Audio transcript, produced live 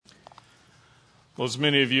Well, as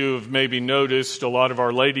many of you have maybe noticed, a lot of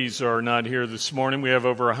our ladies are not here this morning. We have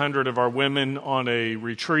over 100 of our women on a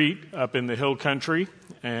retreat up in the hill country.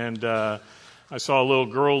 And I saw a little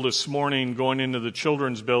girl this morning going into the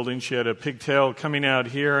children's building. She had a pigtail coming out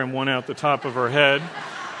here and one out the top of her head.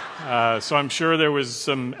 So I'm sure there was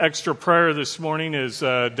some extra prayer this morning as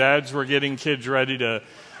dads were getting kids ready to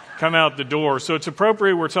come out the door. So it's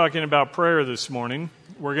appropriate we're talking about prayer this morning.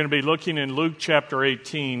 We're going to be looking in Luke chapter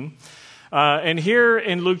 18. And here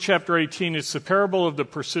in Luke chapter 18, it's the parable of the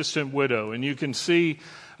persistent widow. And you can see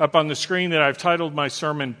up on the screen that I've titled my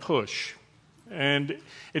sermon, Push. And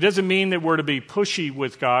it doesn't mean that we're to be pushy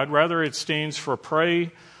with God. Rather, it stands for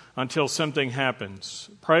pray until something happens.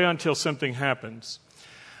 Pray until something happens.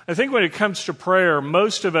 I think when it comes to prayer,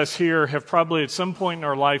 most of us here have probably at some point in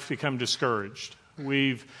our life become discouraged.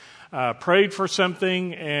 We've prayed for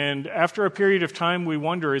something, and after a period of time, we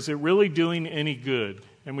wonder, is it really doing any good?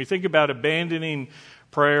 And we think about abandoning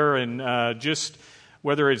prayer and just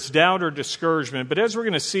whether it's doubt or discouragement. But as we're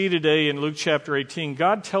going to see today in Luke chapter 18,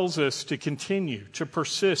 God tells us to continue, to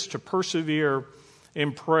persist, to persevere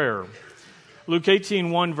in prayer. Luke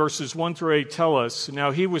 18:1 verses 1 through 8 tell us,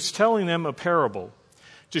 "Now he was telling them a parable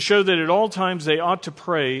to show that at all times they ought to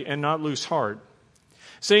pray and not lose heart,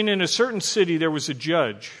 saying, in a certain city there was a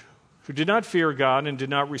judge who did not fear God and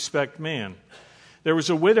did not respect man. There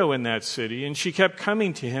was a widow in that city, and she kept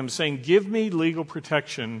coming to him, saying, 'Give me legal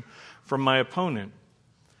protection from my opponent.'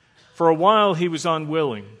 For a while he was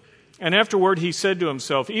unwilling. And afterward he said to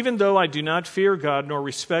himself, 'Even though I do not fear God nor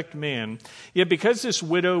respect man, yet because this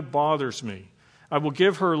widow bothers me, I will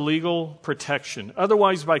give her legal protection.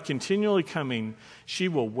 Otherwise, by continually coming, she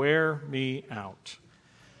will wear me out.'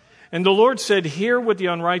 And the Lord said, 'Hear what the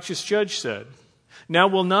unrighteous judge said. Now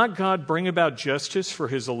will not God bring about justice for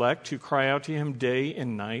his elect who cry out to him day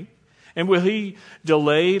and night? And will he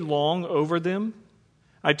delay long over them?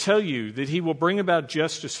 I tell you that he will bring about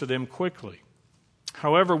justice for them quickly.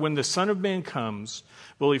 However, when the Son of Man comes,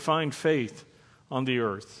 will he find faith on the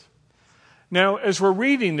earth?'" Now, as we're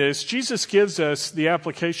reading this, Jesus gives us the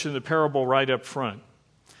application of the parable right up front.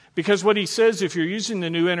 Because what he says, if you're using the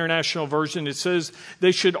New International Version, it says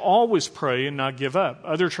they should always pray and not give up.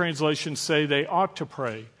 Other translations say they ought to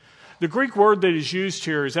pray. The Greek word that is used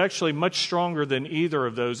here is actually much stronger than either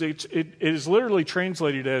of those. It is literally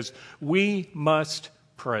translated as, we must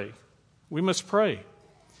pray. We must pray.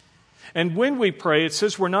 And when we pray, it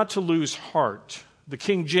says we're not to lose heart. The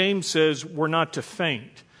King James says we're not to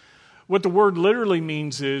faint. What the word literally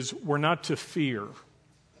means is we're not to fear.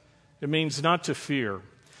 It means not to fear.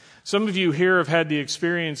 Some of you here have had the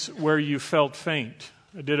experience where you felt faint.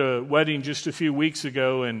 I did a wedding just a few weeks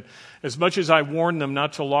ago, and as much as I warned them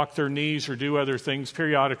not to lock their knees or do other things,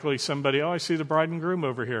 periodically somebody, I see the bride and groom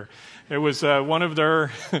over here. It was one of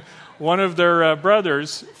their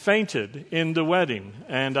brothers fainted in the wedding,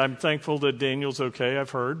 and I'm thankful that Daniel's okay,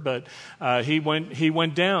 I've heard, but he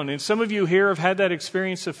went down. And some of you here have had that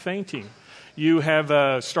experience of fainting. You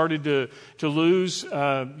have started to lose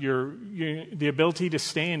the ability to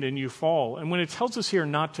stand, and you fall. And when it tells us here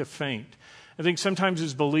not to faint, I think sometimes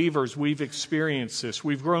as believers we've experienced this.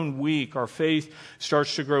 We've grown weak. Our faith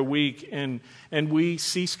starts to grow weak, and we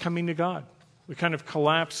cease coming to God. We kind of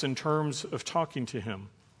collapse in terms of talking to Him.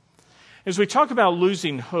 As we talk about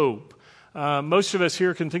losing hope, most of us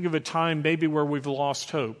here can think of a time maybe where we've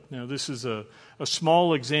lost hope. Now, this is a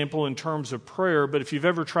small example in terms of prayer, but if you've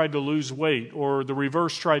ever tried to lose weight or the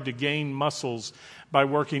reverse, tried to gain muscles by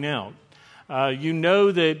working out, you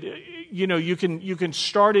know that you can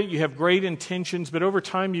start it, you have great intentions, but over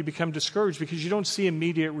time you become discouraged because you don't see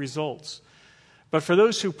immediate results. But for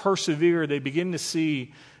those who persevere, they begin to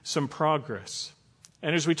see some progress.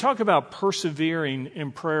 And as we talk about persevering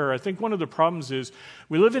in prayer, I think one of the problems is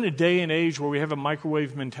we live in a day and age where we have a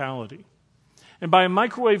microwave mentality. And by a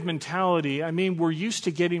microwave mentality, I mean we're used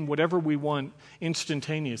to getting whatever we want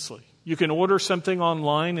instantaneously. You can order something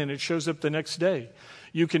online and it shows up the next day.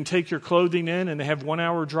 You can take your clothing in and they have 1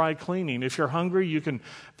 hour dry cleaning. If you're hungry, you can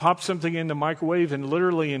pop something in the microwave and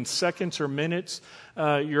literally in seconds or minutes,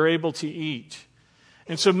 you're able to eat.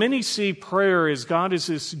 And so many see prayer as God is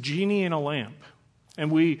this genie in a lamp. And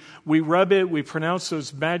we rub it, we pronounce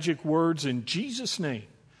those magic words in Jesus' name.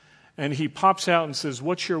 And He pops out and says,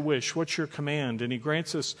 "What's your wish? What's your command?" And He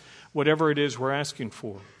grants us whatever it is we're asking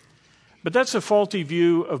for. But that's a faulty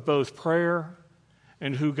view of both prayer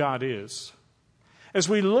and who God is. As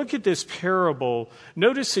we look at this parable,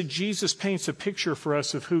 notice that Jesus paints a picture for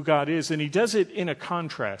us of who God is, and He does it in a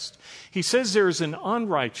contrast. He says there is an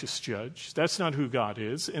unrighteous judge. That's not who God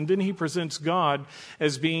is. And then He presents God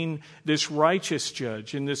as being this righteous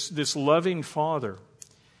judge and this loving Father.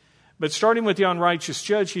 But starting with the unrighteous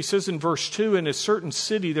judge, he says in verse 2, in a certain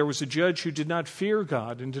city there was a judge who did not fear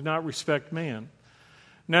God and did not respect man.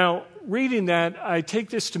 Now, reading that, I take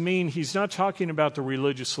this to mean he's not talking about the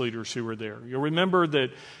religious leaders who were there. You'll remember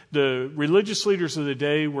that the religious leaders of the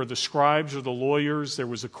day were the scribes or the lawyers. There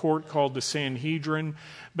was a court called the Sanhedrin,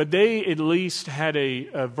 but they at least had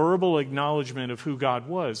a verbal acknowledgement of who God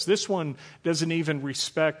was. This one doesn't even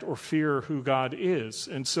respect or fear who God is.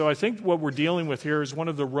 And so I think what we're dealing with here is one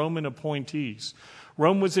of the Roman appointees.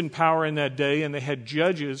 Rome was in power in that day, and they had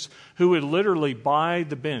judges who would literally buy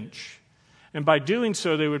the bench. And by doing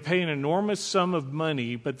so, they would pay an enormous sum of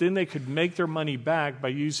money, but then they could make their money back by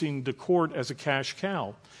using the court as a cash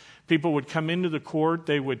cow. People would come into the court,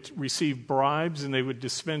 they would receive bribes, and they would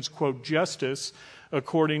dispense, quote, justice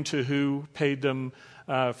according to who paid them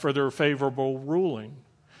for their favorable ruling.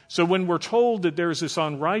 So when we're told that there's this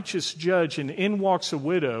unrighteous judge and in walks a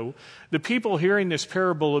widow, the people hearing this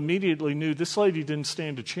parable immediately knew this lady didn't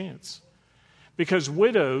stand a chance. Because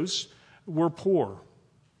widows were poor.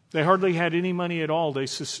 They hardly had any money at all. They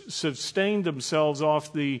sustained themselves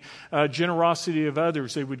off the generosity of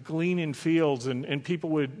others. They would glean in fields, and people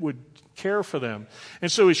would care for them.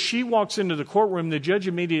 And so as she walks into the courtroom, the judge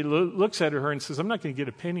immediately looks at her and says, I'm not going to get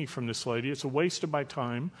a penny from this lady. It's a waste of my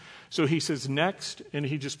time. So he says, next, and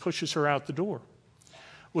he just pushes her out the door.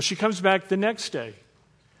 Well, she comes back the next day.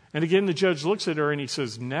 And again, the judge looks at her and he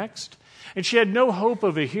says, next. And she had no hope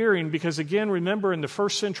of a hearing because, again, remember, in the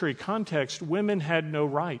first century context, women had no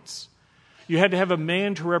rights. You had to have a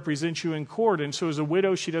man to represent you in court. And so as a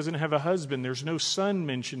widow, she doesn't have a husband. There's no son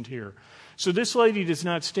mentioned here. So this lady does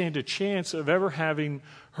not stand a chance of ever having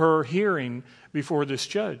her hearing before this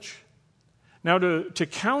judge. Now, to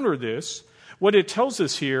counter this, what it tells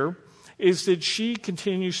us here is that she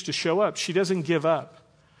continues to show up. She doesn't give up.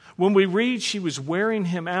 When we read she was wearing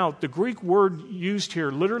him out, the Greek word used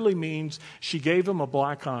here literally means she gave him a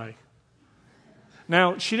black eye.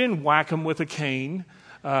 Now, she didn't whack him with a cane.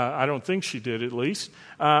 I don't think she did, at least.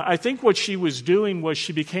 I think what she was doing was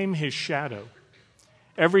she became his shadow.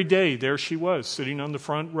 Every day, there she was, sitting on the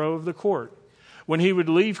front row of the court. When he would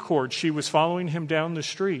leave court, she was following him down the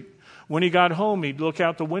street. When he got home, he'd look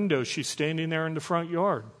out the window. She's standing there in the front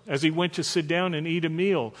yard. As he went to sit down and eat a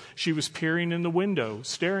meal, she was peering in the window,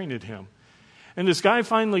 staring at him. And this guy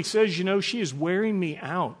finally says, she is wearing me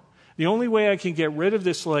out. The only way I can get rid of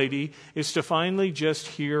this lady is to finally just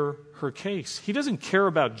hear her case. He doesn't care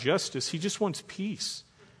about justice. He just wants peace.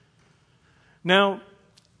 Now,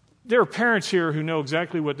 there are parents here who know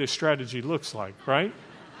exactly what this strategy looks like, right?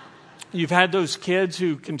 You've had those kids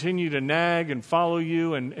who continue to nag and follow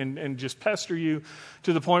you and just pester you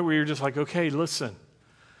to the point where you're just like, okay, listen.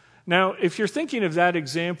 Now, if you're thinking of that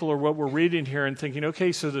example or what we're reading here and thinking,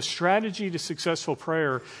 okay, so the strategy to successful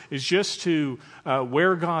prayer is just to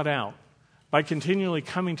wear God out by continually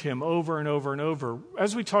coming to him over and over and over.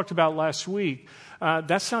 As we talked about last week,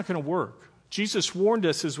 that's not going to work. Jesus warned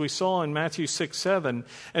us, as we saw in Matthew 6:7,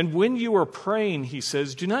 and when you are praying, he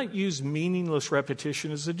says, do not use meaningless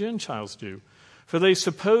repetition as the Gentiles do, for they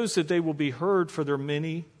suppose that they will be heard for their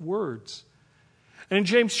many words. And in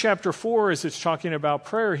James chapter 4, as it's talking about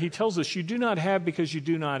prayer, he tells us you do not have because you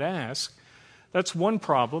do not ask. That's one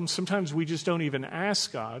problem. Sometimes we just don't even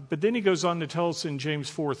ask God. But then he goes on to tell us in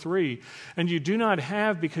James 4:3, and you do not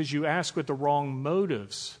have because you ask with the wrong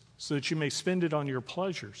motives, so that you may spend it on your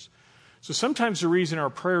pleasures. So sometimes the reason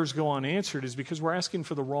our prayers go unanswered is because we're asking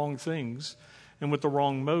for the wrong things and with the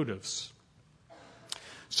wrong motives.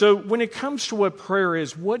 So when it comes to what prayer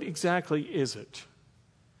is, what exactly is it?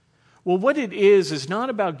 Well, what it is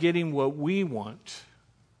not about getting what we want.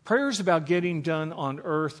 Prayer is about getting done on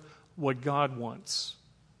earth what God wants.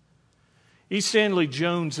 E. Stanley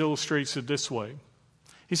Jones illustrates it this way.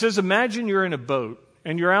 He says, imagine you're in a boat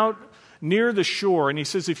and you're out near the shore, and he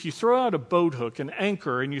says if you throw out a boat hook, an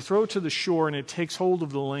anchor, and you throw it to the shore and it takes hold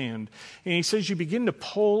of the land, and he says you begin to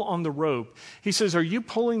pull on the rope. He says, are you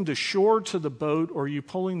pulling the shore to the boat or are you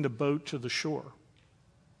pulling the boat to the shore?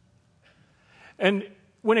 And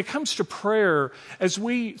when it comes to prayer, as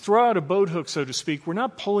we throw out a boat hook, so to speak, we're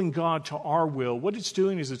not pulling God to our will. What it's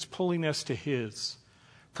doing is it's pulling us to his.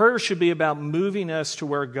 Prayer should be about moving us to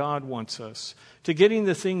where God wants us, to getting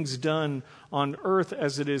the things done on earth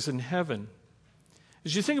as it is in heaven.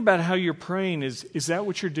 As you think about how you're praying, is that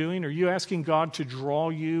what you're doing? Are you asking God to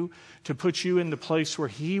draw you, to put you in the place where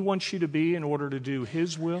he wants you to be in order to do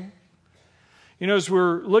his will? As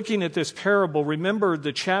we're looking at this parable, remember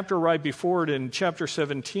the chapter right before it in chapter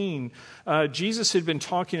 17, Jesus had been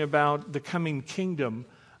talking about the coming kingdom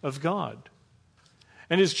of God.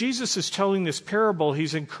 And as Jesus is telling this parable,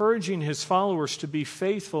 he's encouraging his followers to be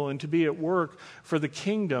faithful and to be at work for the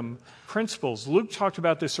kingdom principles. Luke talked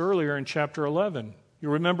about this earlier in chapter 11. You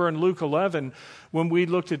remember in Luke 11, when we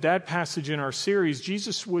looked at that passage in our series,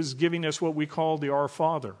 Jesus was giving us what we call the Our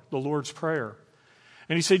Father, the Lord's Prayer.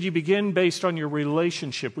 And he said, you begin based on your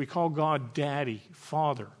relationship. We call God Daddy,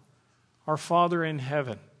 Father, our Father in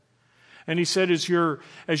heaven. And he said, as you're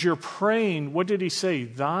praying, what did he say?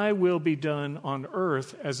 Thy will be done on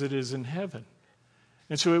earth as it is in heaven.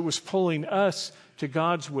 And so it was pulling us to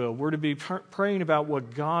God's will. We're to be praying about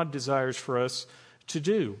what God desires for us to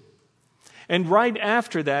do. And right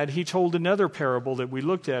after that, he told another parable that we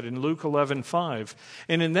looked at in Luke 11:5.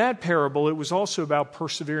 And in that parable, it was also about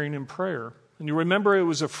persevering in prayer. And you remember it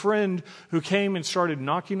was a friend who came and started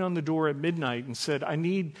knocking on the door at midnight and said, I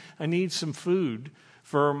need some food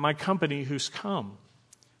for my company who's come.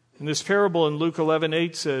 And this parable in Luke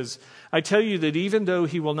 11:8 says, I tell you that even though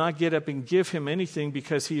he will not get up and give him anything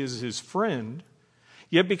because he is his friend,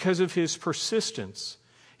 yet because of his persistence,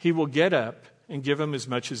 he will get up and give him as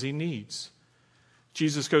much as he needs.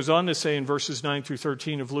 Jesus goes on to say in verses 9 through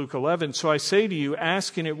 13 of Luke 11, so I say to you,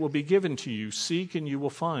 ask and it will be given to you, seek and you will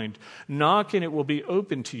find, knock and it will be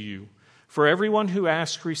opened to you. For everyone who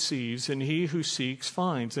asks receives, and he who seeks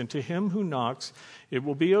finds, and to him who knocks it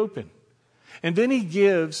will be open. And then he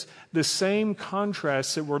gives the same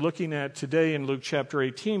contrast that we're looking at today in Luke chapter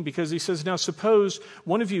 18, because he says, now suppose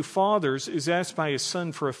one of you fathers is asked by his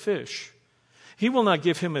son for a fish. He will not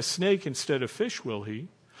give him a snake instead of fish, will he?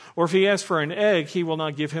 Or if he asks for an egg, he will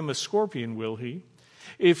not give him a scorpion, will he?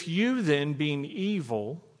 If you then, being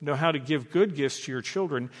evil, know how to give good gifts to your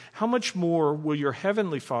children, how much more will your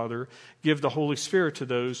heavenly Father give the Holy Spirit to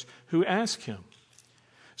those who ask him?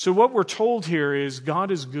 So what we're told here is God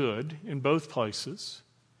is good in both places,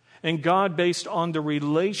 and God, based on the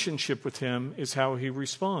relationship with him, is how he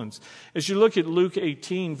responds. As you look at Luke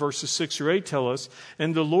 18, verses 6 through 8 tell us,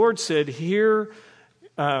 and the Lord said, Hear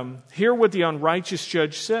what the unrighteous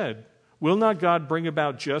judge said. Will not God bring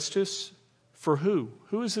about justice for who?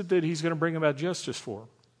 Who is it that he's going to bring about justice for?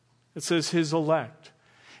 It says his elect.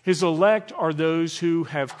 His elect are those who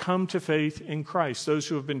have come to faith in Christ, those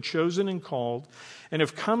who have been chosen and called and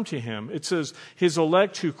have come to him. It says his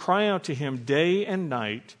elect who cry out to him day and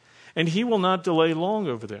night, and he will not delay long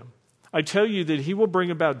over them. I tell you that he will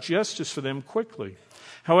bring about justice for them quickly.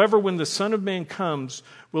 However, when the Son of Man comes,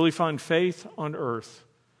 will he find faith on earth?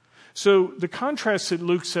 So the contrast that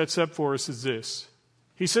Luke sets up for us is this.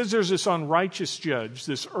 He says there's this unrighteous judge,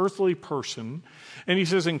 this earthly person, and he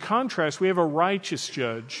says in contrast we have a righteous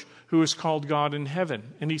judge who is called God in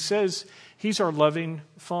heaven. And he says he's our loving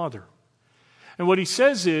Father. And what he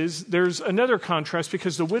says is there's another contrast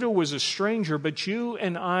because the widow was a stranger, but you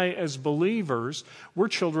and I as believers, we're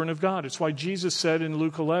children of God. It's why Jesus said in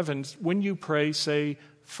Luke 11, when you pray, say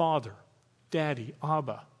Father, Daddy,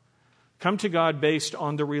 Abba. Come to God based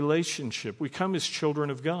on the relationship. We come as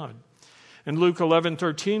children of God. In Luke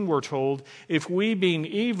 11:13, we're told, if we being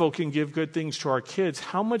evil can give good things to our kids,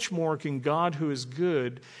 how much more can God who is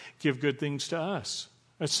good give good things to us?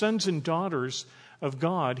 As sons and daughters of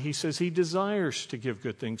God, he says he desires to give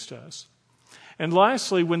good things to us. And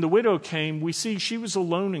lastly, when the widow came, we see she was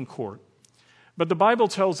alone in court. But the Bible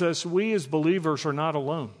tells us we as believers are not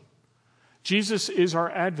alone. Jesus is our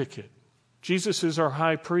advocate. Jesus is our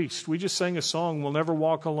high priest. We just sang a song, We'll Never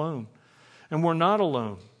Walk Alone. And we're not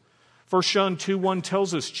alone. 1 John 2:1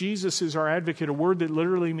 tells us Jesus is our advocate, a word that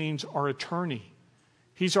literally means our attorney.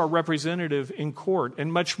 He's our representative in court.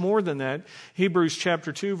 And much more than that, Hebrews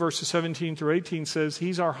chapter 2, verses 17 through 18 says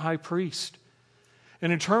he's our high priest.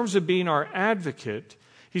 And in terms of being our advocate,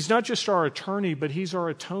 he's not just our attorney, but he's our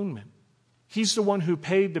atonement. He's the one who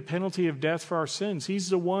paid the penalty of death for our sins. He's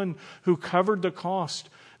the one who covered the cost.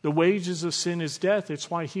 The wages of sin is death. It's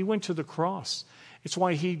why he went to the cross. It's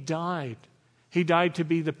why he died. He died to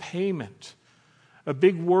be the payment. A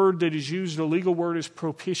big word that is used, a legal word, is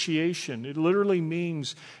propitiation. It literally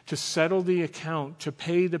means to settle the account, to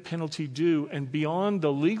pay the penalty due. And beyond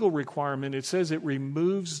the legal requirement, it says it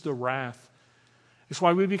removes the wrath. It's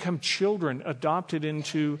why we become children adopted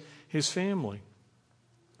into his family.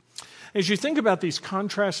 As you think about these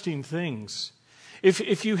contrasting things,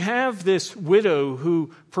 if you have this widow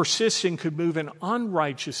who persists and could move an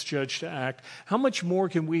unrighteous judge to act, how much more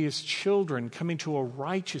can we as children coming to a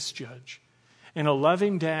righteous judge and a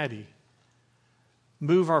loving daddy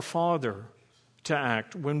move our Father to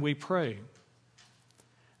act when we pray?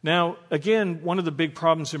 Now, again, one of the big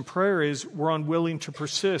problems in prayer is we're unwilling to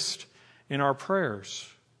persist in our prayers.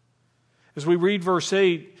 As we read verse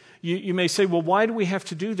 8, you may say, well, why do we have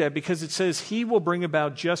to do that? Because it says he will bring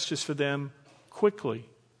about justice for them quickly.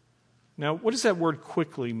 Now, what does that word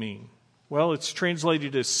quickly mean? Well, it's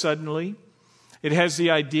translated as suddenly. It has the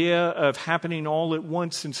idea of happening all at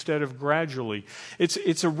once instead of gradually.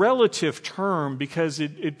 It's a relative term because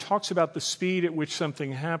it talks about the speed at which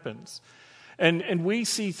something happens. And we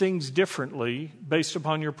see things differently based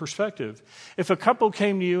upon your perspective. If a couple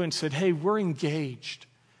came to you and said, hey, we're engaged,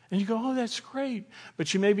 and you go, oh, that's great.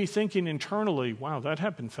 But you may be thinking internally, wow, that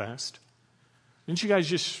happened fast. Didn't you guys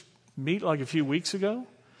just meet like a few weeks ago?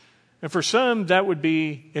 And for some, that would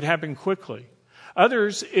be, it happened quickly.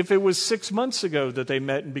 Others, if it was 6 months ago that they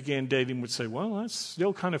met and began dating, would say, well, that's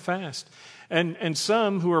still kind of fast. And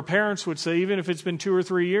some who are parents would say, even if it's been 2 or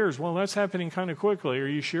 3 years, well, that's happening kind of quickly. Are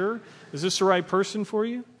you sure? Is this the right person for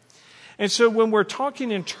you? And so when we're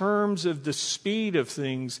talking in terms of the speed of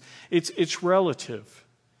things, it's relative,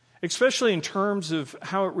 especially in terms of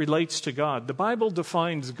how it relates to God. The Bible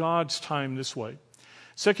defines God's time this way.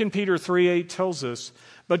 2 Peter 3:8 tells us,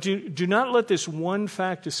 but do not let this one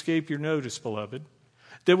fact escape your notice, beloved,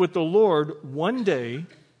 that with the Lord, one day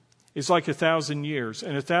is like 1,000 years,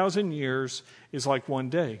 and 1,000 years is like one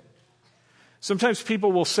day. Sometimes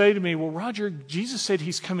people will say to me, well, Roger, Jesus said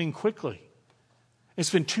he's coming quickly.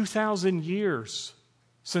 It's been 2,000 years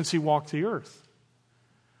since he walked the earth.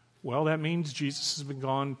 Well, that means Jesus has been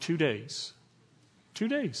gone 2 days. 2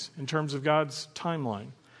 days in terms of God's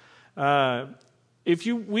timeline.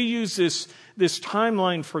 We use this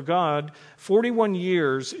timeline for God, 41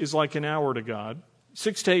 years is like an hour to God.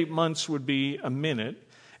 6 to 8 months would be a minute.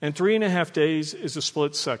 And 3.5 days is a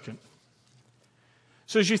split second.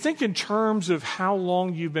 So as you think in terms of how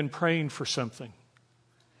long you've been praying for something,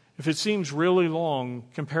 if it seems really long,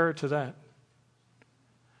 compare it to that.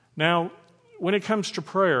 Now, when it comes to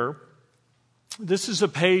prayer, this is a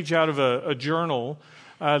page out of a journal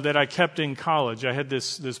that I kept in college. I had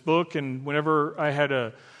this book, and whenever I had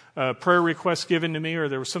a prayer request given to me or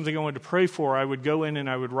there was something I wanted to pray for, I would go in and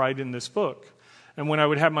I would write in this book. And when I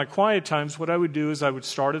would have my quiet times, what I would do is I would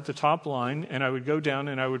start at the top line and I would go down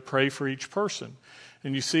and I would pray for each person.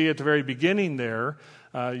 And you see at the very beginning there,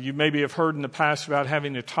 you maybe have heard in the past about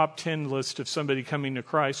having a top 10 list of somebody coming to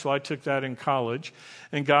Christ. So I took that in college,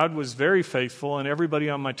 and God was very faithful, and everybody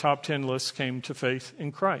on my top 10 list came to faith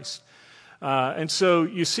in Christ. And so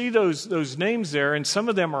you see those names there, and some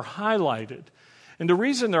of them are highlighted. And the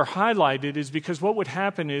reason they're highlighted is because what would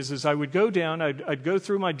happen is I would go down, I'd go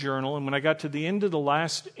through my journal, and when I got to the end of the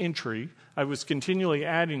last entry, I was continually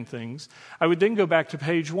adding things. I would then go back to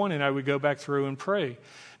page 1, and I would go back through and pray.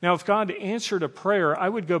 Now, if God answered a prayer, I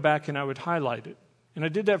would go back and I would highlight it. And I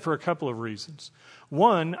did that for a couple of reasons.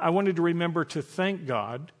 One, I wanted to remember to thank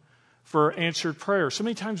God for answered prayer. So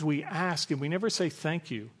many times we ask, and we never say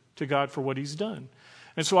thank you to God for what he's done.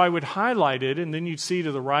 And so I would highlight it, and then you'd see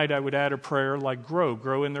to the right, I would add a prayer like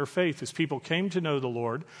grow in their faith. As people came to know the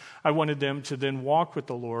Lord, I wanted them to then walk with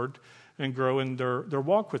the Lord and grow in their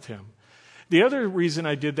walk with him. The other reason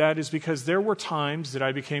I did that is because there were times that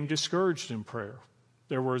I became discouraged in prayer.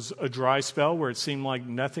 There was a dry spell where it seemed like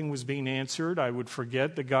nothing was being answered. I would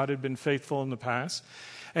forget that God had been faithful in the past.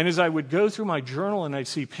 And as I would go through my journal and I'd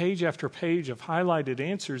see page after page of highlighted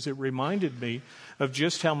answers, it reminded me of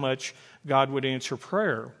just how much God would answer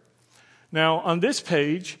prayer. Now, on this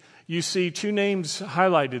page, you see 2 names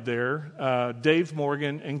highlighted there, Dave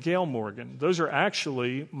Morgan and Gail Morgan. Those are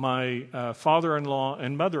actually my father-in-law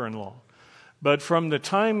and mother-in-law. But from the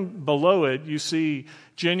time below it, you see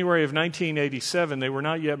January of 1987, they were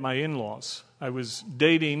not yet my in-laws. I was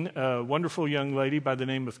dating a wonderful young lady by the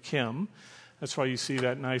name of Kim. That's why you see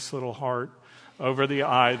that nice little heart over the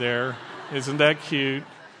eye there. Isn't that cute?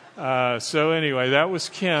 So anyway, that was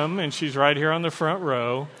Kim, and she's right here on the front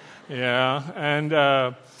row. Yeah.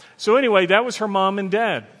 And so anyway, that was her mom and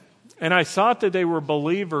dad. And I thought that they were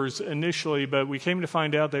believers initially, but we came to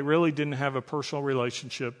find out they really didn't have a personal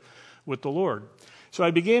relationship with the Lord. So I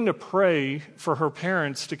began to pray for her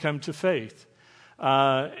parents to come to faith.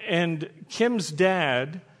 And Kim's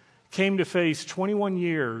dad came to faith 21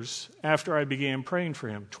 years after I began praying for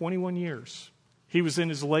him. 21 years. He was in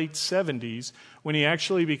his late 70s when he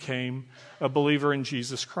actually became a believer in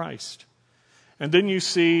Jesus Christ. And then you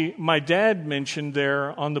see my dad mentioned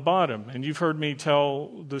there on the bottom. And you've heard me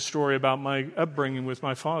tell the story about my upbringing with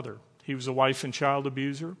my father. He was a wife and child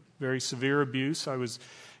abuser, very severe abuse. I was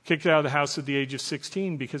kicked out of the house at the age of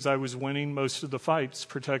 16 because I was winning most of the fights,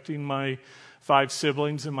 protecting my 5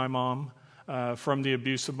 siblings and my mom from the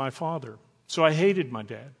abuse of my father. So I hated my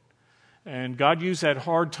dad. And God used that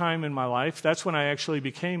hard time in my life. That's when I actually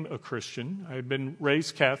became a Christian. I had been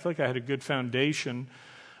raised Catholic. I had a good foundation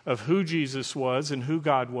of who Jesus was and who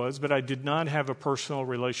God was, but I did not have a personal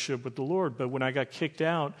relationship with the Lord. But when I got kicked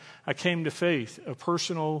out, I came to faith, a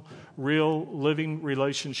personal, real, living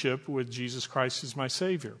relationship with Jesus Christ as my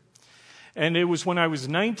Savior. And it was when I was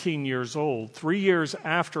 19 years old, 3 years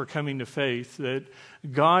after coming to faith, that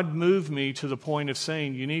God moved me to the point of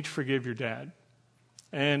saying, you need to forgive your dad.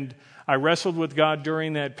 And I wrestled with God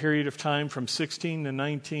during that period of time from 16 to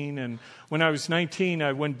 19. And when I was 19,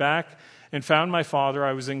 I went back and found my father.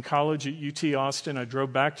 I was in college at UT Austin. I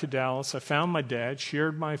drove back to Dallas. I found my dad,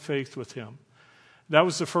 shared my faith with him. That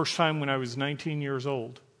was the first time when I was 19 years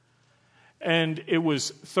old. And it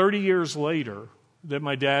was 30 years later that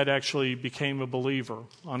my dad actually became a believer.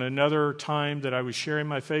 On another time that I was sharing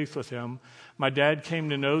my faith with him, my dad came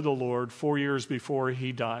to know the Lord 4 years before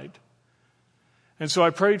he died. And so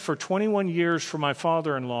I prayed for 21 years for my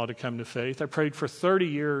father-in-law to come to faith. I prayed for 30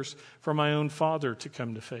 years for my own father to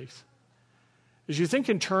come to faith. As you think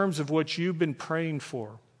in terms of what you've been praying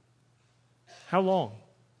for, how long?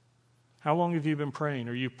 How long have you been praying?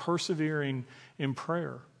 Are you persevering in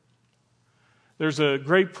prayer? There's a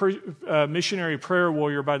great missionary prayer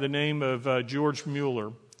warrior by the name of George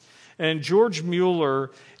Mueller. And George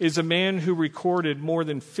Mueller is a man who recorded more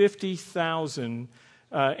than 50,000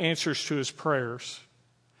 answers to his prayers.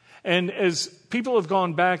 And as people have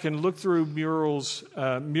gone back and looked through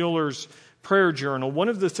Mueller's prayer journal, one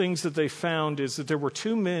of the things that they found is that there were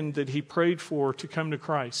two men that he prayed for to come to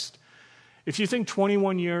Christ. If you think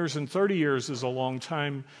 21 years and 30 years is a long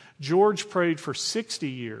time, George prayed for 60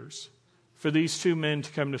 years for these two men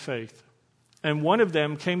to come to faith. And one of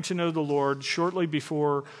them came to know the Lord shortly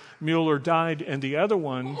before Mueller died, and the other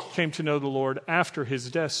one came to know the Lord after his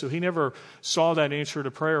death. So he never saw that answer to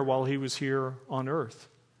prayer while he was here on earth.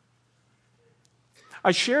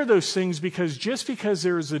 I share those things because just because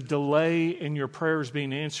there is a delay in your prayers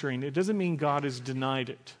being answering, it doesn't mean God has denied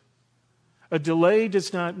it. A delay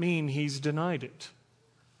does not mean he's denied it.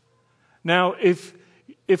 Now,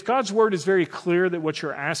 if God's word is very clear that what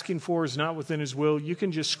you're asking for is not within his will, you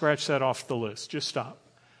can just scratch that off the list. Just stop.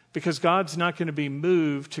 Because God's not going to be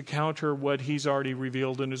moved to counter what he's already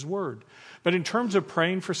revealed in his word. But in terms of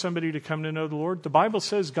praying for somebody to come to know the Lord, the Bible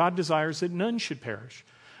says God desires that none should perish,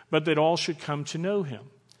 but that all should come to know him.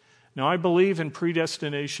 Now, I believe in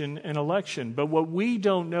predestination and election, but what we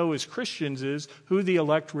don't know as Christians is who the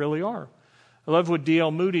elect really are. I love what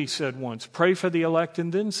D.L. Moody said once, pray for the elect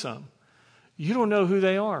and then some. You don't know who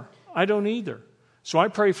they are. I don't either. So I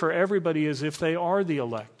pray for everybody as if they are the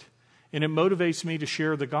elect. And it motivates me to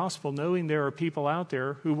share the gospel, knowing there are people out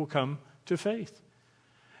there who will come to faith.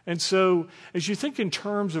 And so as you think in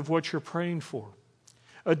terms of what you're praying for,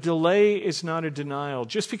 a delay is not a denial.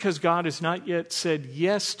 Just because God has not yet said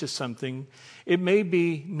yes to something, it may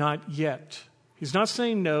be not yet. He's not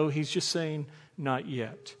saying no, he's just saying not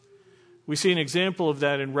yet. We see an example of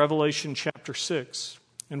that in Revelation chapter 6.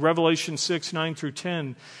 In Revelation 6, 9 through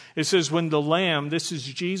 10, it says, when the Lamb, this is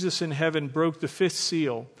Jesus in heaven, broke the fifth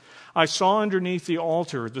seal, I saw underneath the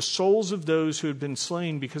altar the souls of those who had been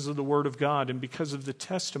slain because of the word of God and because of the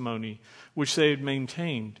testimony which they had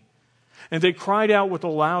maintained. And they cried out with a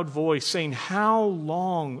loud voice, saying, how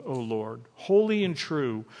long, O Lord, holy and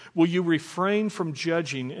true, will you refrain from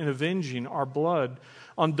judging and avenging our blood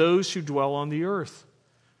on those who dwell on the earth?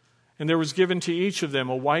 And there was given to each of them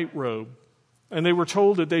a white robe. And they were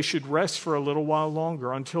told that they should rest for a little while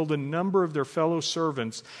longer until the number of their fellow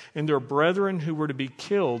servants and their brethren who were to be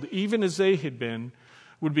killed, even as they had been,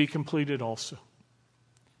 would be completed also.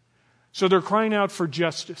 So they're crying out for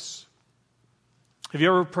justice. Have you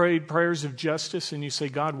ever prayed prayers of justice and you say,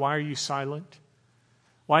 God, why are you silent?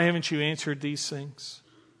 Why haven't you answered these things?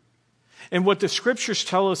 And what the scriptures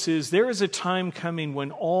tell us is there is a time coming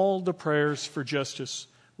when all the prayers for justice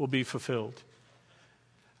will be fulfilled.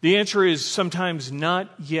 The answer is sometimes not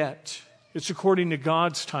yet. It's according to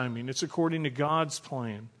God's timing. It's according to God's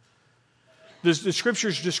plan. The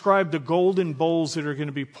scriptures describe the golden bowls that are going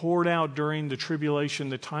to be poured out during the tribulation,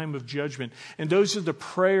 the time of judgment. And those are the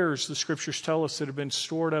prayers, the scriptures tell us, that have been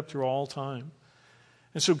stored up through all time.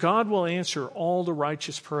 And so God will answer all the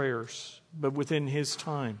righteous prayers, but within his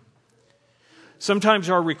time. Sometimes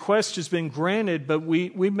our request has been granted, but we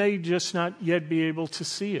may just not yet be able to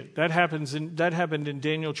see it. That happened in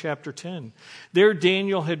Daniel chapter 10. There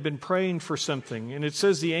Daniel had been praying for something, and it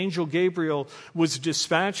says the angel Gabriel was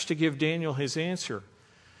dispatched to give Daniel his answer.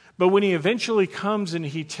 But when he eventually comes and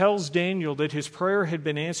he tells Daniel that his prayer had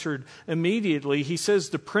been answered immediately, he says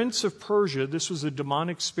the prince of Persia, this was a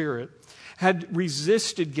demonic spirit, had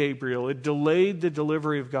resisted Gabriel. It delayed the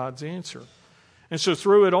delivery of God's answer. And so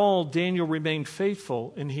through it all, Daniel remained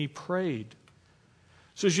faithful and he prayed.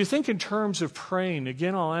 So as you think in terms of praying,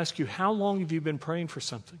 again, I'll ask you, how long have you been praying for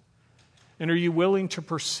something? And are you willing to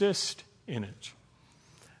persist in it?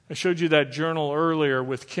 I showed you that journal earlier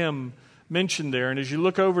with Kim mentioned there. And as you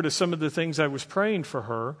look over to some of the things I was praying for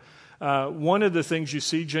her, one of the things you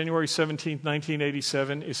see, January 17th,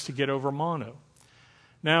 1987, is to get over mono.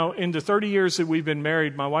 Now, in the 30 years that we've been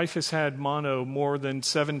married, my wife has had mono more than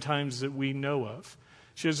 7 times that we know of.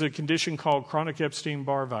 She has a condition called chronic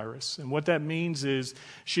Epstein-Barr virus. And what that means is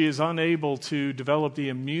she is unable to develop the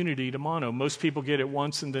immunity to mono. Most people get it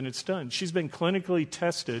once and then it's done. She's been clinically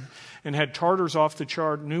tested and had tartars off the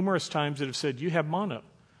chart numerous times that have said, you have mono.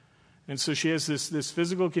 And so she has this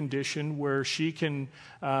physical condition where she can,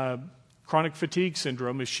 chronic fatigue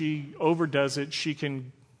syndrome, if she overdoes it, she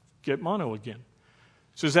can get mono again.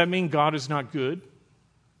 So does that mean God is not good?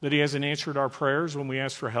 That he hasn't answered our prayers when we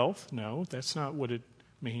ask for health? No, that's not what it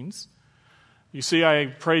means. You see, I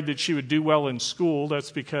prayed that she would do well in school.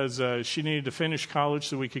 That's because she needed to finish college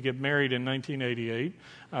so we could get married in 1988.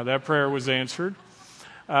 That prayer was answered.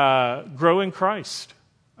 Grow in Christ.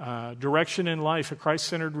 Direction in life, a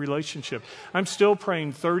Christ-centered relationship. I'm still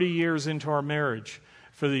praying 30 years into our marriage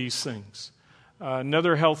for these things.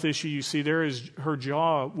 Another health issue you see there is her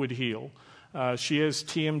jaw would heal. She has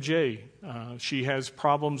TMJ. She has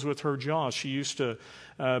problems with her jaw. She used to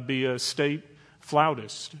be a state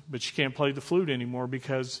flautist, but she can't play the flute anymore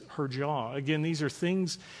because her jaw. Again, these are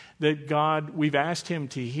things that God, we've asked him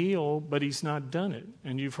to heal, but he's not done it.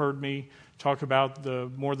 And you've heard me talk about the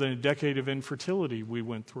more than a decade of infertility we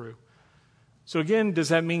went through. So again, does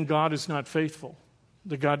that mean God is not faithful?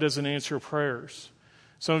 That God doesn't answer prayers?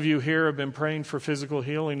 Some of you here have been praying for physical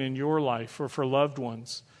healing in your life or for loved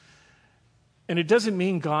ones. And it doesn't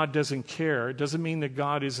mean God doesn't care. It doesn't mean that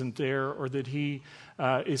God isn't there or that he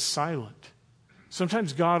is silent.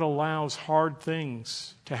 Sometimes God allows hard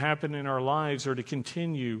things to happen in our lives or to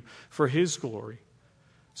continue for his glory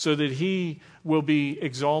so that he will be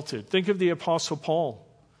exalted. Think of the Apostle Paul.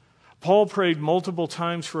 Paul prayed multiple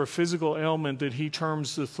times for a physical ailment that he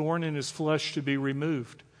terms the thorn in his flesh to be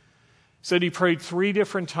removed. Said he prayed 3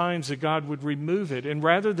 different times that God would remove it. And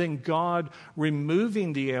rather than God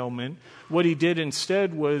removing the ailment, what he did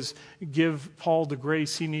instead was give Paul the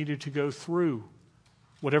grace he needed to go through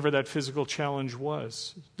whatever that physical challenge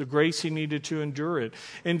was, the grace he needed to endure it.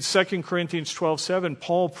 In 2 Corinthians 12:7,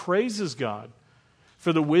 Paul praises God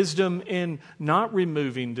for the wisdom in not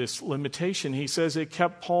removing this limitation. He says it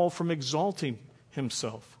kept Paul from exalting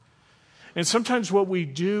himself. And sometimes what we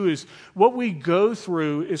do is, what we go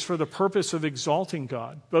through is for the purpose of exalting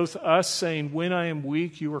God. Both us saying, when I am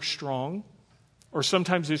weak, you are strong. Or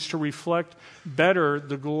sometimes it's to reflect better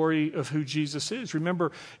the glory of who Jesus is.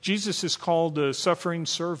 Remember, Jesus is called the suffering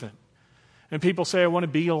servant. And people say, I want to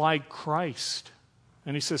be like Christ.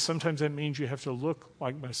 And he says, sometimes that means you have to look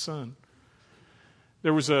like my son.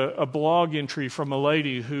 There was a blog entry from a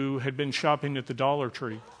lady who had been shopping at the Dollar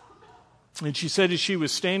Tree. And she said as she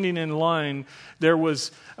was standing in line, there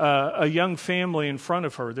was a young family in front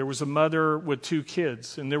of her. There was a mother with 2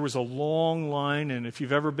 kids, and there was a long line. And if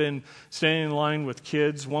you've ever been standing in line with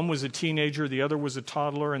kids, one was a teenager, the other was a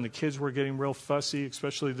toddler, and the kids were getting real fussy,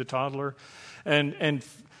 especially the toddler. And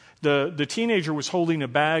the teenager was holding a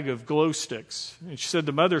bag of glow sticks. And she said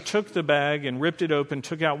the mother took the bag and ripped it open,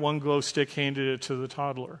 took out one glow stick, handed it to the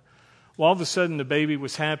toddler. Well, all of a sudden, the baby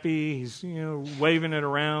was happy. He's, waving it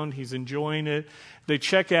around. He's enjoying it. They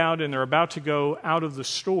check out, and they're about to go out of the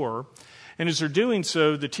store. And as they're doing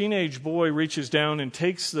so, the teenage boy reaches down and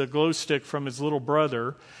takes the glow stick from his little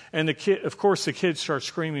brother. And the kid starts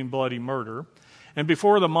screaming bloody murder. And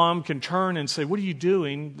before the mom can turn and say, what are you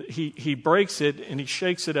doing? He breaks it, and he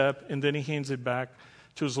shakes it up, and then he hands it back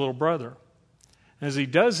to his little brother. As he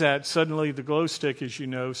does that, suddenly the glow stick, as you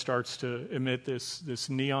know, starts to emit this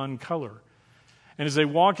neon color. And as they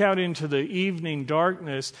walk out into the evening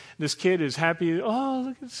darkness, this kid is happy. Oh,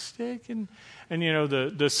 look at the stick. And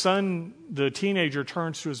the son, the teenager,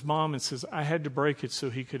 turns to his mom and says, I had to break it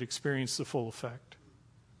so he could experience the full effect.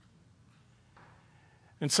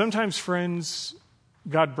 And sometimes, friends,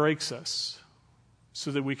 God breaks us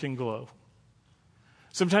so that we can glow.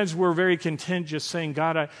 Sometimes we're very content just saying,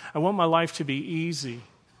 God, I want my life to be easy.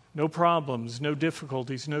 No problems, no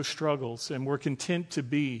difficulties, no struggles. And we're content to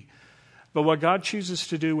be. But what God chooses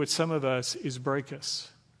to do with some of us is break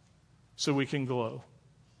us so we can glow.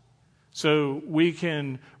 So we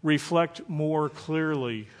can reflect more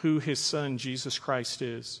clearly who his son, Jesus Christ,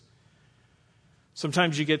 is.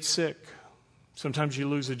 Sometimes you get sick. Sometimes you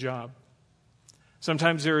lose a job.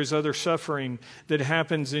 Sometimes there is other suffering that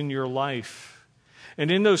happens in your life. And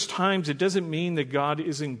in those times, it doesn't mean that God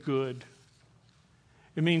isn't good.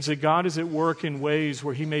 It means that God is at work in ways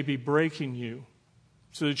where He may be breaking you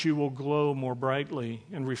so that you will glow more brightly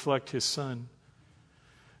and reflect His Son.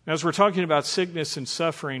 Now, as we're talking about sickness and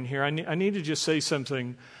suffering here, I need to just say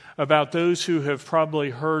something about those who have probably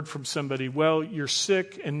heard from somebody, well, you're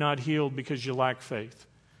sick and not healed because you lack faith.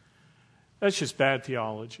 That's just bad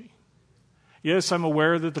theology. Yes, I'm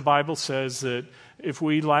aware that the Bible says that if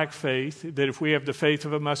we lack faith, that if we have the faith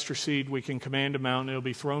of a mustard seed, we can command a mountain, it'll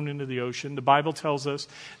be thrown into the ocean. The Bible tells us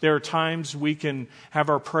there are times we can have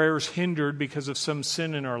our prayers hindered because of some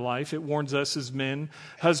sin in our life. It warns us as men,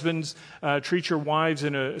 husbands, treat your wives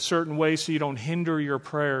in a certain way so you don't hinder your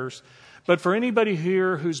prayers. But for anybody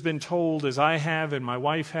here who's been told, as I have and my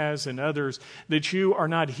wife has and others, that you are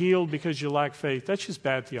not healed because you lack faith, that's just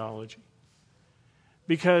bad theology.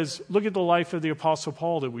 Because look at the life of the Apostle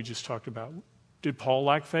Paul that we just talked about. Did Paul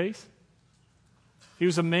lack faith? He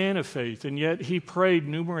was a man of faith, and yet he prayed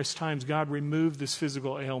numerous times, God, remove this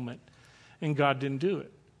physical ailment, and God didn't do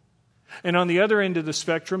it. And on the other end of the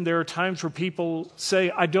spectrum, there are times where people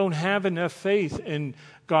say, I don't have enough faith, and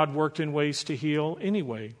God worked in ways to heal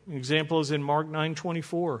anyway. An example is in Mark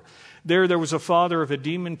 9:24. There was a father of a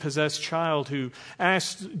demon-possessed child who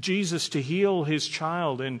asked Jesus to heal his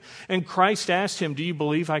child, and Christ asked him, do you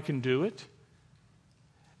believe I can do it?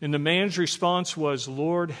 And the man's response was,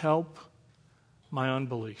 Lord, help my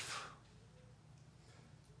unbelief.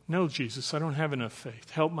 No, Jesus, I don't have enough faith.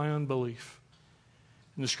 Help my unbelief.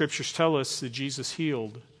 And the scriptures tell us that Jesus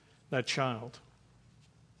healed that child.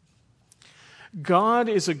 God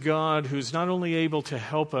is a God who's not only able to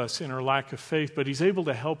help us in our lack of faith, but He's able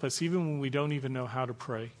to help us even when we don't even know how to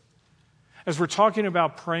pray. As we're talking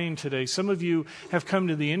about praying today, some of you have come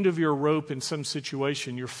to the end of your rope in some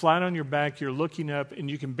situation. You're flat on your back, you're looking up, and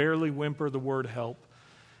you can barely whimper the word help.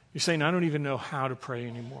 You're saying, I don't even know how to pray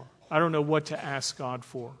anymore. I don't know what to ask God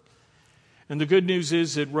for. And the good news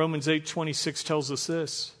is that Romans 8:26 tells us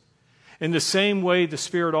this. In the same way, the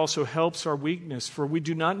Spirit also helps our weakness, for we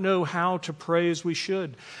do not know how to pray as we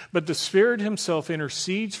should. But the Spirit Himself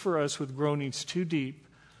intercedes for us with groanings too deep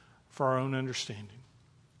for our own understanding.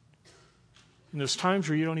 In those times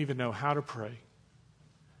where you don't even know how to pray,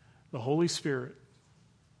 the Holy Spirit,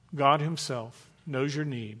 God Himself, knows your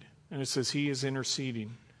need, and it says He is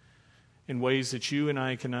interceding in ways that you and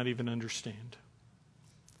I cannot even understand.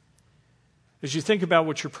 As you think about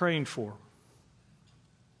what you're praying for,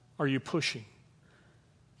 are you pushing?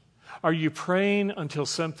 Are you praying until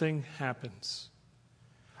something happens?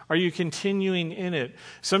 Are you continuing in it?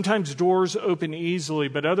 Sometimes doors open easily,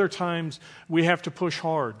 but other times we have to push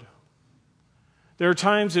hard. There are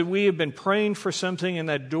times that we have been praying for something and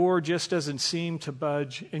that door just doesn't seem to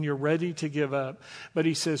budge and you're ready to give up. But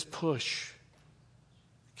He says, push.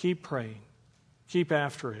 Keep praying. Keep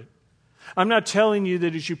after it. I'm not telling you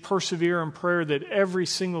that as you persevere in prayer that every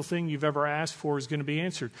single thing you've ever asked for is going to be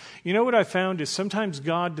answered. You know what I found is sometimes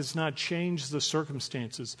God does not change the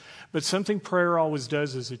circumstances, but something prayer always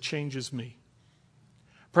does is it changes me.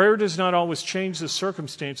 Prayer does not always change the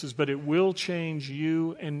circumstances, but it will change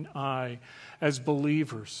you and I as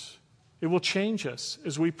believers. It will change us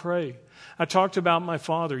as we pray. I talked about my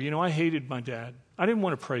father. You know, I hated my dad. I didn't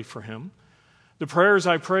want to pray for him. The prayers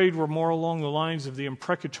I prayed were more along the lines of the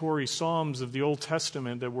imprecatory psalms of the Old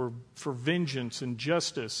Testament that were for vengeance and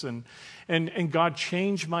justice. And God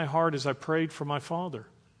changed my heart as I prayed for my father.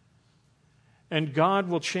 And God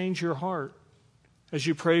will change your heart as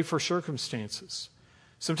you pray for circumstances.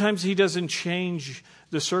 Sometimes He doesn't change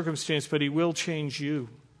the circumstance, but He will change you.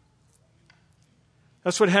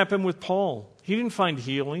 That's what happened with Paul. He didn't find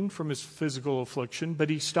healing from his physical affliction, but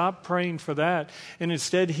he stopped praying for that, and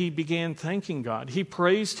instead he began thanking God. He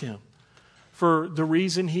praised Him for the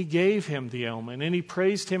reason He gave him the ailment, and he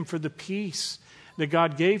praised Him for the peace that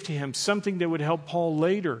God gave to him, something that would help Paul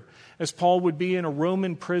later, as Paul would be in a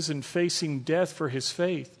Roman prison facing death for his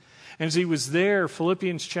faith. And as he was there,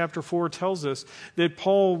 Philippians chapter 4 tells us that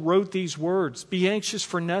Paul wrote these words, "Be anxious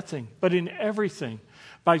for nothing, but in everything,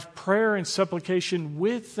 by prayer and supplication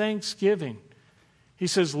with thanksgiving." He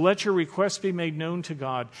says, let your requests be made known to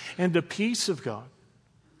God, and the peace of God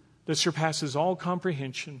that surpasses all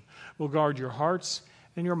comprehension will guard your hearts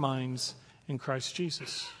and your minds in Christ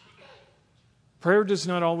Jesus. Prayer does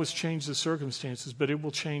not always change the circumstances, but it will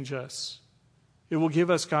change us. It will give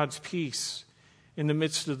us God's peace in the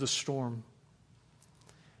midst of the storm.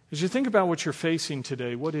 As you think about what you're facing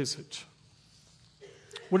today, what is it?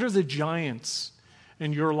 What are the giants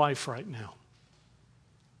in your life right now?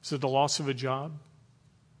 Is it the loss of a job?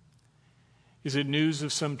 Is it news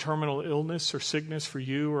of some terminal illness or sickness for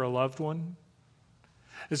you or a loved one?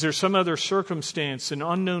 Is there some other circumstance, an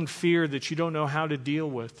unknown fear that you don't know how to deal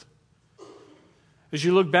with? As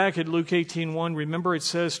you look back at Luke 18:1, remember it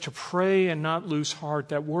says to pray and not lose heart.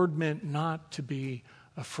 That word meant not to be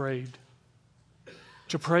afraid.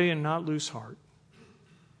 To pray and not lose heart.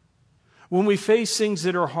 When we face things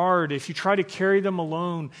that are hard, if you try to carry them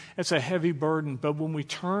alone, it's a heavy burden. But when we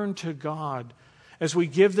turn to God, as we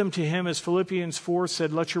give them to Him, as Philippians 4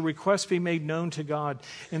 said, let your requests be made known to God,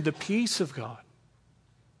 and the peace of God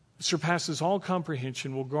that surpasses all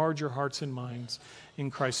comprehension will guard your hearts and minds in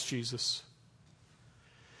Christ Jesus.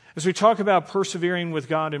 As we talk about persevering with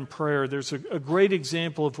God in prayer, there's a great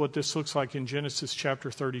example of what this looks like in Genesis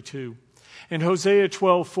chapter 32. In Hosea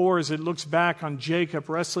 12:4, as it looks back on Jacob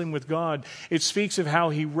wrestling with God, it speaks of how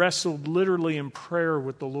he wrestled literally in prayer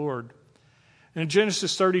with the Lord. And in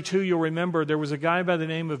Genesis 32, you'll remember there was a guy by the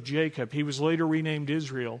name of Jacob. He was later renamed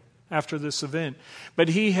Israel after this event. But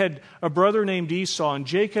he had a brother named Esau, and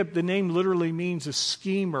Jacob, the name literally means a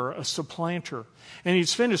schemer, a supplanter. And he'd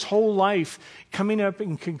spent his whole life coming up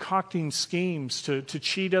and concocting schemes to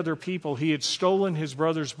cheat other people. He had stolen his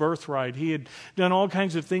brother's birthright. He had done all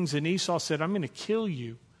kinds of things, and Esau said, I'm going to kill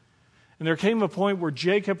you. And there came a point where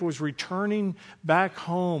Jacob was returning back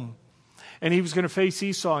home, and he was going to face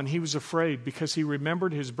Esau, and he was afraid because he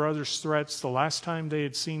remembered his brother's threats the last time they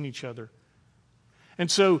had seen each other. And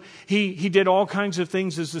so he did all kinds of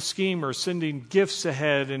things as a schemer, sending gifts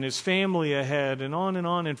ahead and his family ahead and on.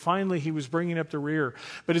 And finally he was bringing up the rear.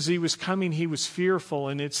 But as he was coming, he was fearful.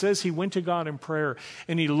 And it says he went to God in prayer,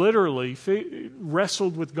 and he literally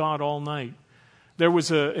wrestled with God all night. There was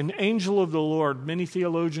an angel of the Lord. Many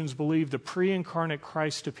theologians believe the pre-incarnate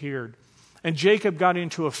Christ appeared. And Jacob got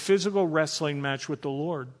into a physical wrestling match with the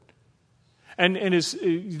Lord. And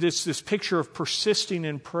this picture of persisting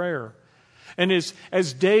in prayer. And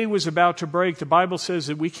as day was about to break, the Bible says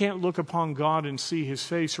that we can't look upon God and see His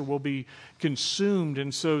face or we'll be consumed.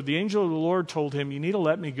 And so the angel of the Lord told him, you need to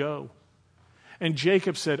let me go. And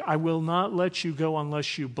Jacob said, I will not let you go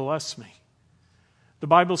unless you bless me. The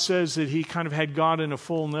Bible says that he kind of had God in a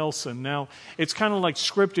full Nelson. Now, it's kind of like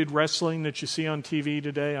scripted wrestling that you see on TV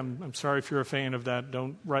today. I'm sorry if you're a fan of that.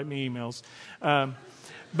 Don't write me emails.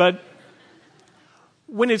 But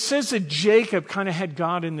when it says that Jacob kind of had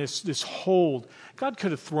God in this hold, God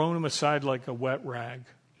could have thrown him aside like a wet rag.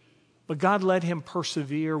 But God let him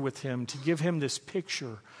persevere with him to give him this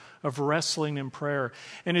picture of wrestling in prayer.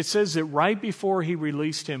 And it says that right before he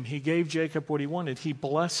released him, he gave Jacob what he wanted. He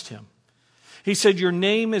blessed him. He said, your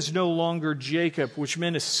name is no longer Jacob, which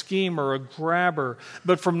meant a schemer, a grabber,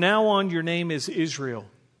 but from now on your name is Israel,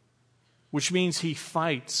 which means he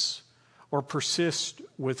fights or persists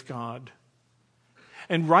with God.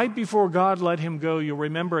 And right before God let him go, you'll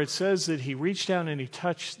remember it says that he reached down and he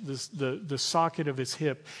touched the socket of his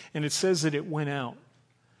hip, and it says that it went out.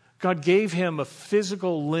 God gave him a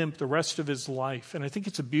physical limp the rest of his life. And I think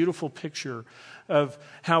it's a beautiful picture of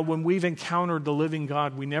how when we've encountered the living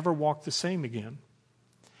God, we never walk the same again.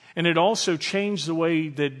 And it also changed the way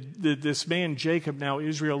that this man, Jacob, now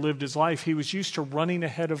Israel, lived his life. He was used to running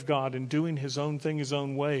ahead of God and doing his own thing his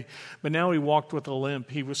own way. But now he walked with a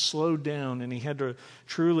limp. He was slowed down, and he had to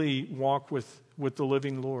truly walk with the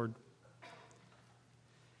living Lord.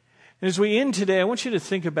 And as we end today, I want you to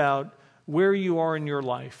think about where you are in your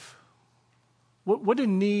life. What a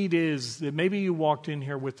need is that maybe you walked in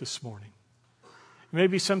here with this morning.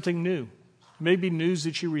 Maybe something new. Maybe news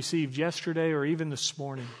that you received yesterday or even this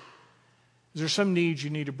morning. Is there some needs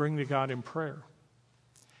you need to bring to God in prayer?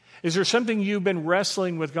 Is there something you've been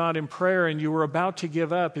wrestling with God in prayer and you were about to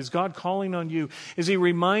give up? Is God calling on you? Is He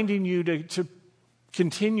reminding you to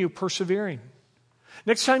continue persevering?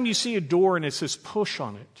 Next time you see a door and it says push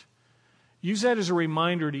on it, use that as a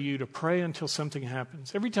reminder to you to pray until something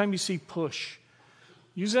happens. Every time you see push,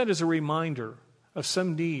 use that as a reminder of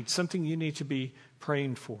some need, something you need to be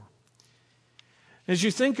praying for. As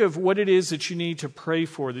you think of what it is that you need to pray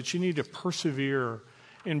for, that you need to persevere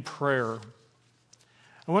in prayer,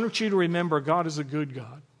 I want you to remember God is a good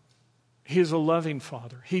God. He is a loving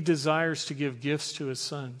Father. He desires to give gifts to His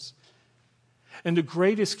sons. And the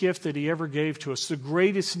greatest gift that He ever gave to us, the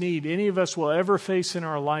greatest need any of us will ever face in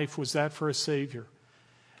our life was that for a Savior.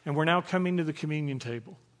 And we're now coming to the communion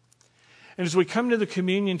table. And as we come to the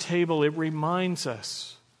communion table, it reminds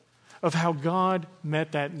us of how God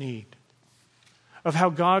met that need, of how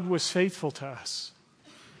God was faithful to us.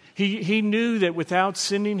 He knew that without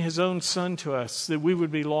sending His own Son to us, that we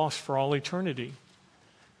would be lost for all eternity.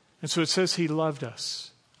 And so it says He loved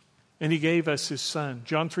us, and He gave us His Son.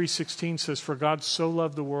 John 3:16 says, for God so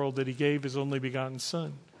loved the world that He gave His only begotten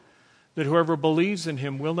Son, that whoever believes in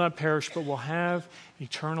Him will not perish but will have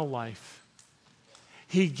eternal life.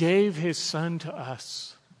 He gave His Son to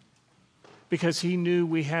us. because he knew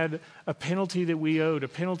we had a penalty that we owed, a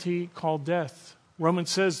penalty called death.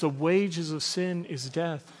 Romans says the wages of sin is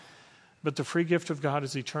death, but the free gift of God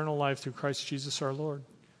is eternal life through Christ Jesus our Lord.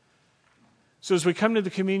 So as we come to the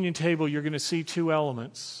communion table, you're going to see two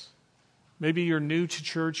elements. Maybe you're new to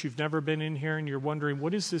church, you've never been in here, and you're wondering,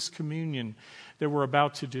 what is this communion that we're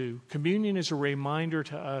about to do? Communion is a reminder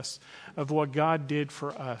to us of what God did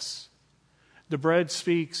for us. The bread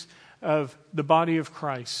speaks of the body of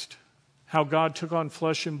Christ, how God took on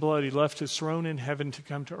flesh and blood. He left his throne in heaven to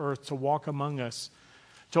come to earth, to walk among us,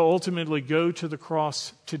 to ultimately go to the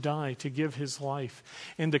cross to die, to give his life.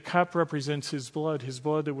 And the cup represents his blood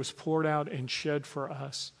that was poured out and shed for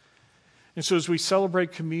us. And so as we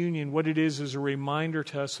celebrate communion, what it is a reminder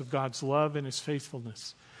to us of God's love and his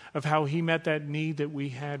faithfulness, of how he met that need that we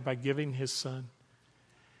had by giving his son.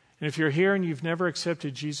 And if you're here and you've never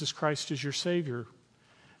accepted Jesus Christ as your Savior,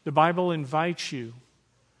 the Bible invites you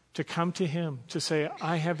to come to him, to say,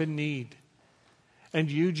 I have a need. And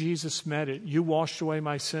you, Jesus, met it. You washed away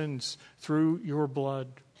my sins through your blood.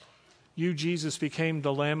 You, Jesus, became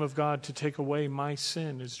the Lamb of God to take away my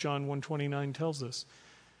sin, as John 1:29 tells us.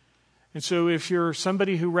 And so if you're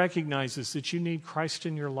somebody who recognizes that you need Christ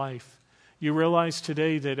in your life, you realize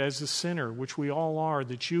today that as a sinner, which we all are,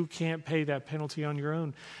 that you can't pay that penalty on your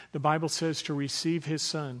own. The Bible says to receive his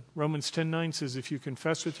Son. Romans 10:9 says, if you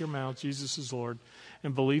confess with your mouth Jesus is Lord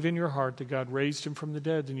and believe in your heart that God raised him from the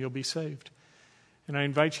dead, then you'll be saved. And I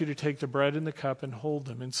invite you to take the bread and the cup and hold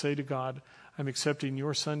them and say to God, I'm accepting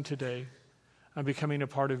your Son today. I'm becoming a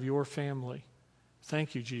part of your family.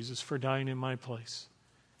 Thank you, Jesus, for dying in my place.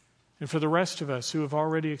 And for the rest of us who have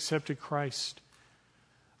already accepted Christ,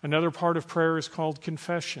 another part of prayer is called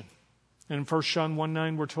confession. And in 1 John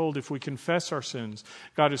 1:9 we're told if we confess our sins,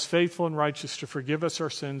 God is faithful and righteous to forgive us our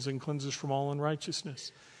sins and cleanse us from all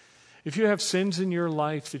unrighteousness. If you have sins in your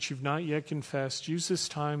life that you've not yet confessed, use this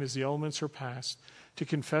time as the elements are passed to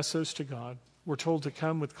confess those to God. We're told to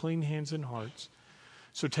come with clean hands and hearts.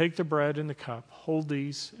 So take the bread and the cup, hold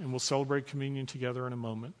these, and we'll celebrate communion together in a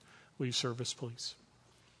moment. Will you serve us, please?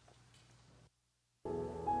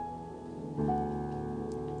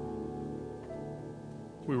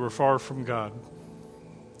 We were far from God,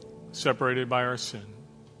 separated by our sin.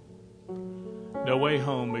 No way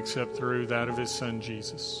home except through that of his Son,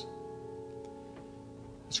 Jesus.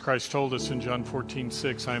 As Christ told us in John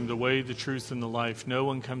 14:6, I am the way, the truth, and the life. No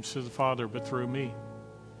one comes to the Father but through me.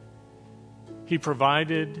 He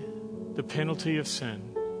provided the penalty of sin,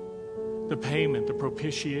 the payment, the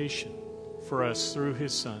propitiation for us through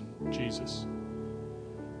his Son, Jesus.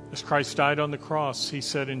 As Christ died on the cross, he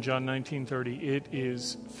said in John 19:30, it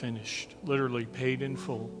is finished, literally paid in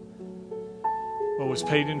full. What was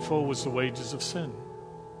paid in full was the wages of sin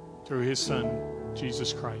through his Son,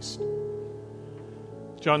 Jesus Christ.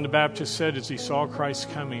 John the Baptist said as he saw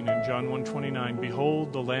Christ coming in John 1:29,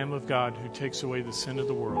 behold the Lamb of God who takes away the sin of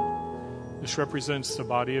the world. This represents the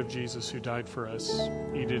body of Jesus who died for us.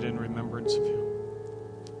 Eat it in remembrance of him.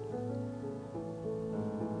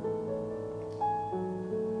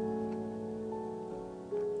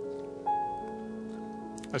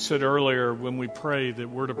 I said earlier when we pray that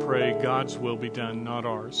we're to pray God's will be done, not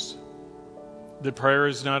ours. The prayer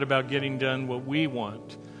is not about getting done what we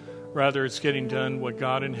want. Rather, it's getting done what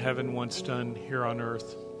God in heaven wants done here on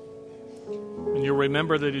earth. And you'll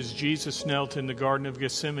remember that as Jesus knelt in the Garden of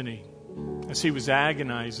Gethsemane, as he was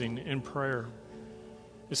agonizing in prayer,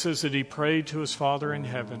 it says that he prayed to his Father in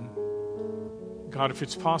heaven, God, if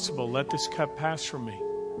it's possible, let this cup pass from me.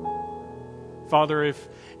 Father,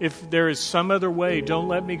 if there is some other way, don't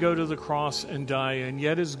let me go to the cross and die. And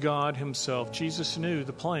yet as God himself, Jesus knew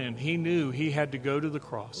the plan. He knew he had to go to the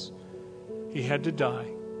cross. He had to die.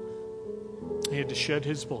 He had to shed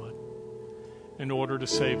his blood in order to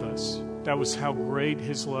save us. That was how great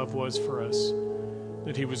his love was for us,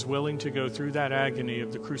 that he was willing to go through that agony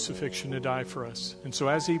of the crucifixion to die for us. And so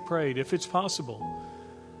as he prayed, if it's possible,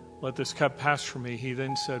 let this cup pass from me, he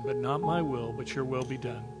then said, but not my will, but your will be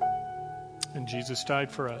done. And Jesus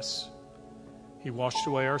died for us. He washed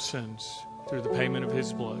away our sins through the payment of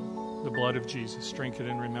his blood, the blood of Jesus. Drink it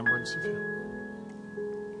in remembrance of him.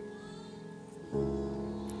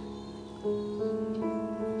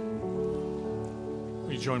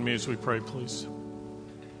 Will you join me as we pray, please?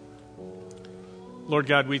 Lord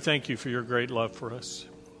God, we thank you for your great love for us.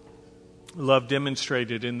 Love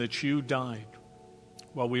demonstrated in that you died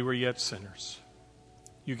while we were yet sinners.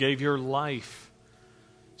 You gave your life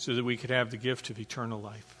so that we could have the gift of eternal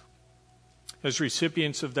life. As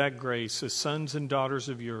recipients of that grace, as sons and daughters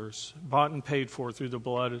of yours, bought and paid for through the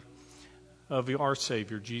blood of our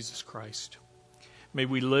Savior, Jesus Christ, may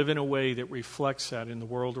we live in a way that reflects that in the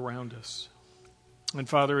world around us. And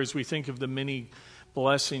Father, as we think of the many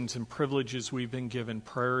blessings and privileges we've been given,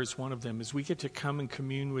 prayer is one of them. As we get to come and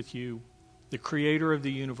commune with you, the creator of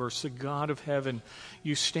the universe, the God of heaven,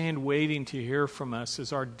 you stand waiting to hear from us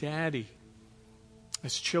as our daddy,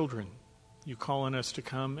 as children. You call on us to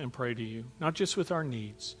come and pray to you, not just with our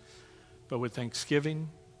needs, but with thanksgiving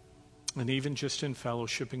and even just in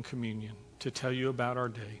fellowship and communion to tell you about our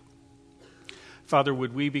day. Father,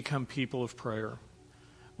 would we become people of prayer?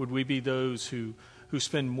 Would we be those who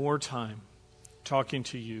spend more time talking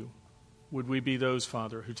to you? Would we be those,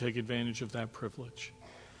 Father, who take advantage of that privilege?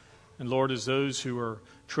 And Lord, as those who are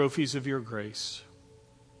trophies of your grace,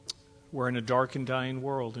 we're in a dark and dying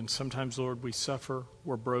world, and sometimes, Lord, we suffer,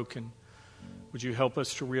 we're broken. Would you help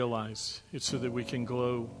us to realize it's so that we can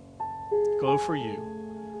glow for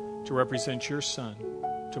you, to represent your Son,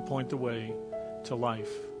 to point the way to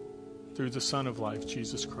life through the Son of life,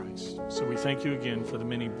 Jesus Christ. So we thank you again for the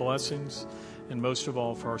many blessings, and most of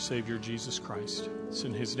all for our Savior, Jesus Christ. It's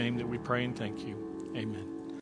in his name that we pray and thank you. Amen.